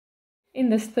In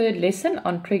this third lesson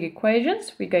on trig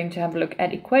equations, we're going to have a look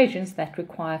at equations that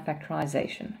require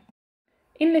factorization.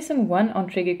 In lesson 1 on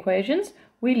trig equations,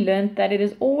 we learned that it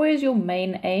is always your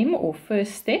main aim or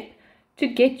first step to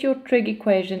get your trig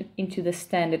equation into the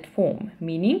standard form,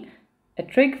 meaning a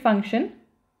trig function,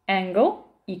 angle,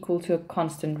 equal to a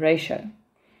constant ratio.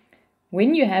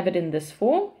 When you have it in this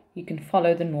form, you can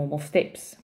follow the normal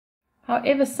steps.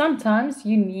 However, sometimes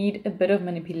you need a bit of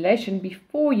manipulation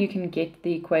before you can get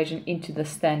the equation into the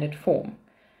standard form.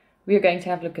 We are going to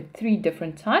have a look at 3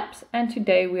 different types, and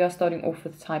today we are starting off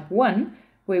with type 1,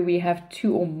 where we have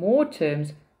 2 or more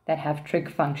terms that have trig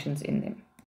functions in them.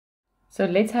 So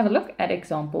let's have a look at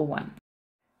example 1.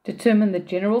 Determine the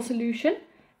general solution,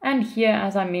 and here,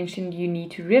 as I mentioned, you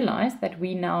need to realize that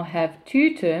we now have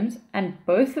 2 terms and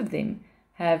both of them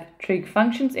have trig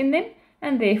functions in them,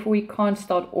 and therefore we can't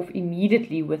start off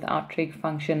immediately with our trig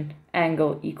function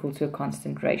angle equal to a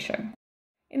constant ratio.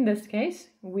 In this case,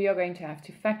 we are going to have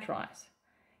to factorize.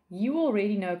 You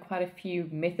already know quite a few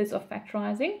methods of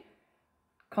factorizing: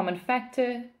 common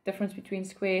factor, difference between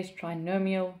squares,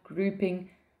 trinomial,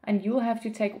 grouping, and you'll have to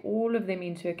take all of them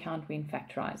into account when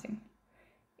factorizing.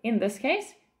 In this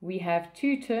case, we have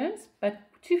 2 terms, but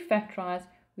to factorize,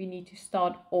 we need to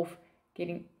start off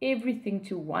getting everything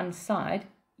to one side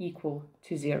equal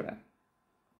to 0.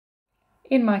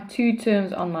 In my 2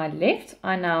 terms on my left,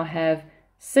 I now have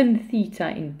sin theta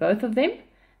in both of them,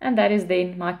 and that is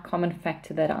then my common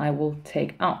factor that I will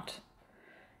take out.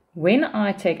 When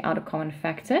I take out a common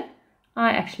factor,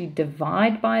 I actually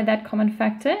divide by that common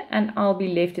factor, and I'll be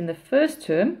left in the first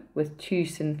term with 2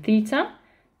 sin theta,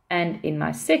 and in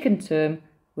my second term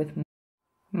with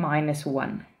minus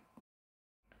 1.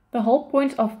 The whole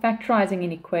point of factorizing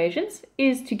in equations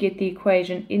is to get the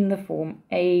equation in the form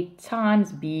a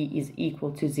times b is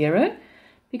equal to 0,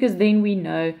 because then we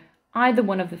know either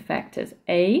one of the factors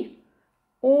a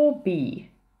or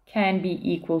b can be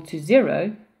equal to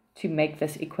 0 to make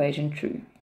this equation true.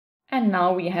 And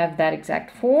now we have that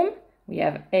exact form. We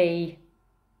have a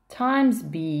times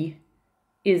b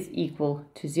is equal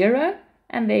to 0,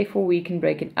 and therefore we can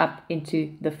break it up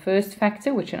into the first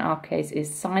factor, which in our case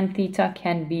is sine theta,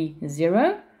 can be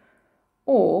 0,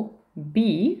 or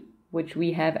b, which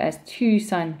we have as 2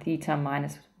 sine theta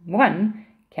minus 1,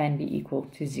 can be equal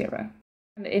to 0.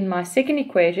 And in my second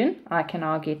equation, I can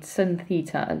now get sin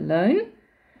theta alone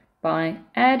by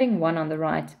adding 1 on the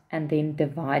right and then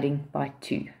dividing by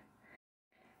 2.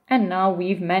 And now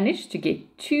we've managed to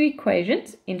get 2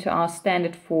 equations into our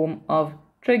standard form of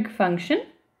trig function,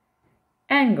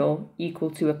 angle equal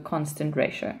to a constant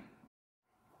ratio.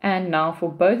 And now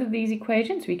for both of these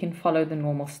equations, we can follow the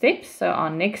normal steps. So our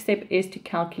next step is to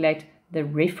calculate the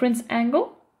reference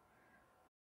angle.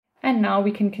 And now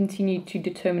we can continue to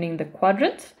determining the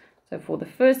quadrants. So for the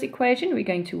first equation, we're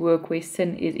going to work where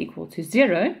sin is equal to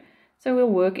 0. So we'll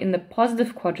work in the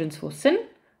positive quadrants for sin,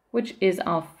 which is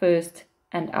our first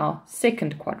and our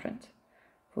second quadrant.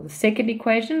 For the second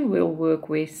equation, we'll work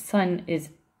where sin is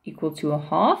equal to a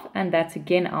half, and that's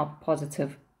again our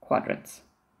positive quadrants.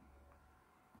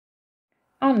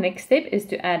 Our next step is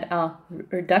to add our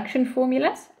reduction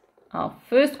formulas. Our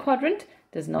first quadrant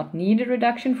does not need a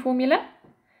reduction formula,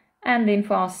 and then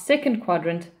for our second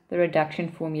quadrant, the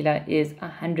reduction formula is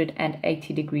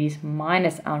 180 degrees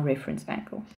minus our reference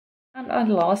angle. And our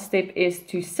last step is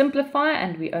to simplify,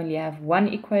 and we only have 1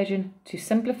 equation to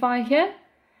simplify here,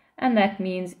 and that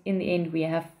means in the end we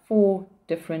have 4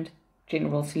 different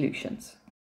general solutions.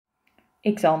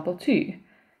 Example 2.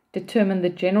 Determine the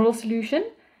general solution,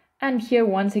 and here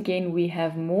once again we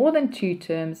have more than 2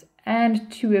 terms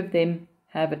and 2 of them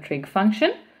have a trig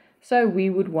function, so we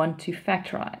would want to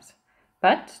factorize.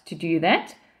 But to do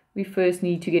that, we first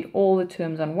need to get all the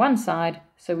terms on one side,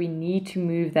 so we need to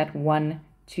move that 1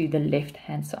 to the left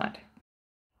hand side.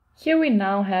 Here we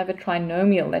now have a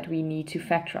trinomial that we need to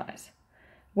factorize.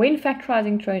 When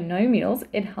factorizing trinomials,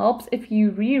 it helps if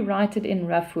you rewrite it in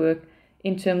rough work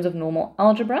in terms of normal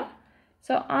algebra.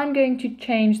 So I'm going to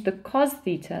change the cos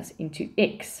thetas into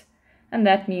x, and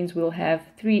that means we'll have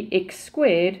 3x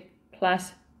squared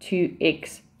plus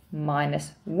 2x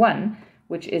minus 1,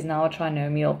 which is now a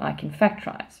trinomial I can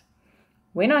factorize.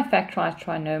 When I factorize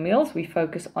trinomials, we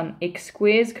focus on x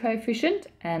squares coefficient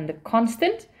and the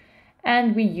constant,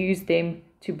 and we use them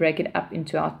to break it up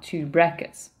into our 2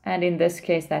 brackets. And in this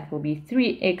case, that will be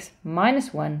 3x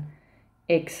minus 1,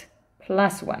 x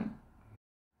plus 1.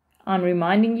 I'm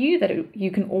reminding you that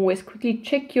you can always quickly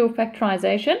check your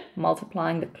factorization.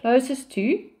 Multiplying the closest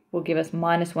 2 will give us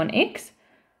minus 1x.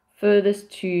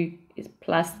 Furthest 2 is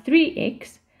plus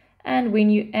 3x. And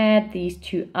when you add these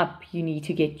 2 up, you need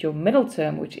to get your middle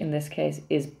term, which in this case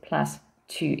is plus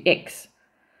 2x.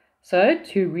 So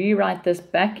to rewrite this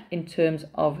back in terms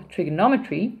of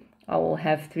trigonometry, I will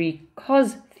have 3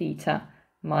 cos theta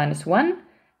minus 1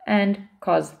 and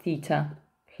cos theta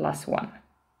plus 1.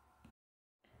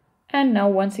 And now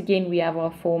once again we have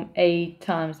our form a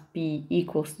times b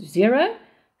equals to 0.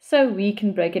 So we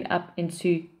can break it up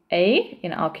into a,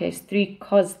 in our case 3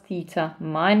 cos theta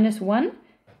minus 1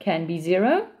 can be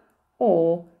 0,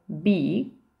 or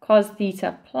b, cos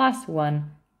theta plus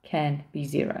 1 can be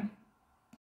 0.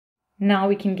 Now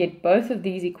we can get both of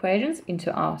these equations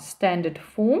into our standard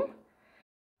form,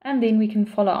 and then we can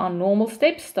follow our normal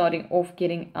steps, starting off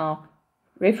getting our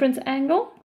reference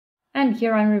angle. And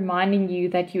here I'm reminding you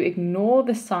that you ignore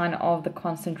the sign of the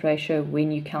constant ratio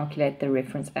when you calculate the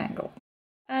reference angle.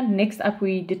 And next up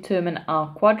we determine our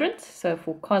quadrants. So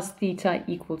for cos theta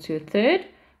equal to a third,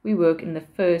 we work in the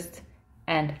first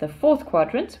and the fourth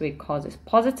quadrants where cos is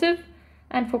positive,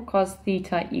 and for cos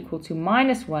theta equal to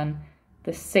minus 1,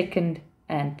 the second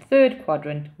and third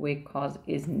quadrant where cos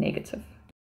is negative.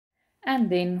 And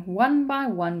then one by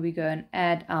one we go and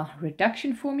add our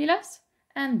reduction formulas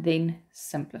and then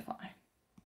simplify.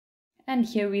 And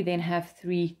here we then have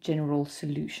 3 general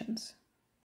solutions.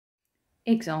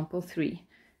 Example 3.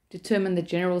 Determine the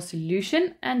general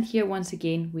solution, and here once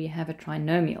again we have a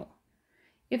trinomial.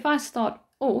 If I start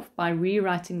off by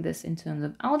rewriting this in terms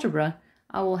of algebra,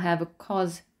 I will have a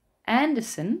cos and a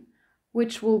sin,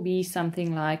 which will be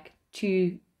something like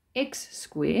 2x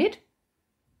squared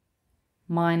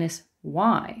minus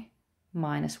y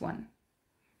minus 1.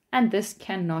 And this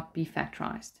cannot be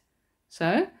factorized.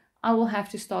 So I will have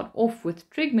to start off with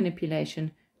trig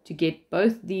manipulation to get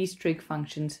both these trig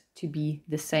functions to be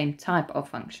the same type of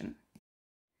function.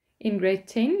 In grade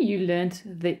 10, you learned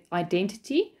the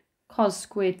identity cos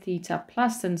squared theta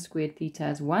plus sin squared theta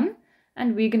as 1,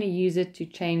 and we're going to use it to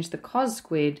change the cos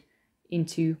squared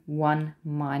into 1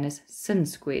 minus sin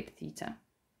squared theta.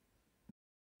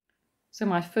 So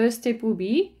my first step will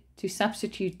be to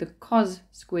substitute the cos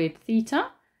squared theta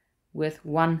with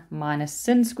 1 minus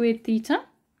sin squared theta.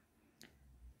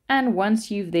 And once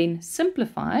you've then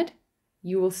simplified,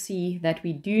 you will see that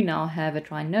we do now have a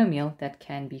trinomial that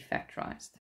can be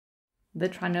factorized. The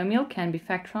trinomial can be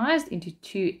factorized into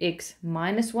 2x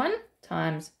minus 1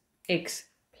 times x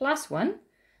plus 1.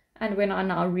 And when I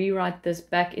now rewrite this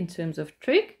back in terms of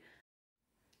trig,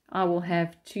 I will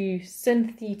have 2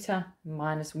 sin theta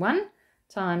minus 1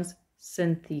 times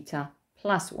sin theta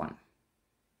plus 1.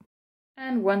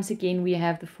 And once again, we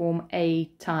have the form a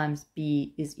times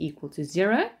b is equal to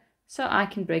 0. So I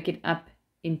can break it up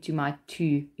into my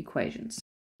 2 equations.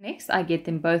 Next, I get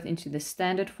them both into the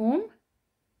standard form,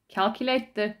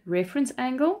 calculate the reference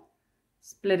angle,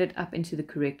 split it up into the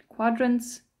correct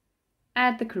quadrants,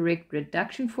 add the correct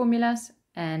reduction formulas,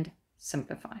 and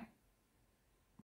simplify.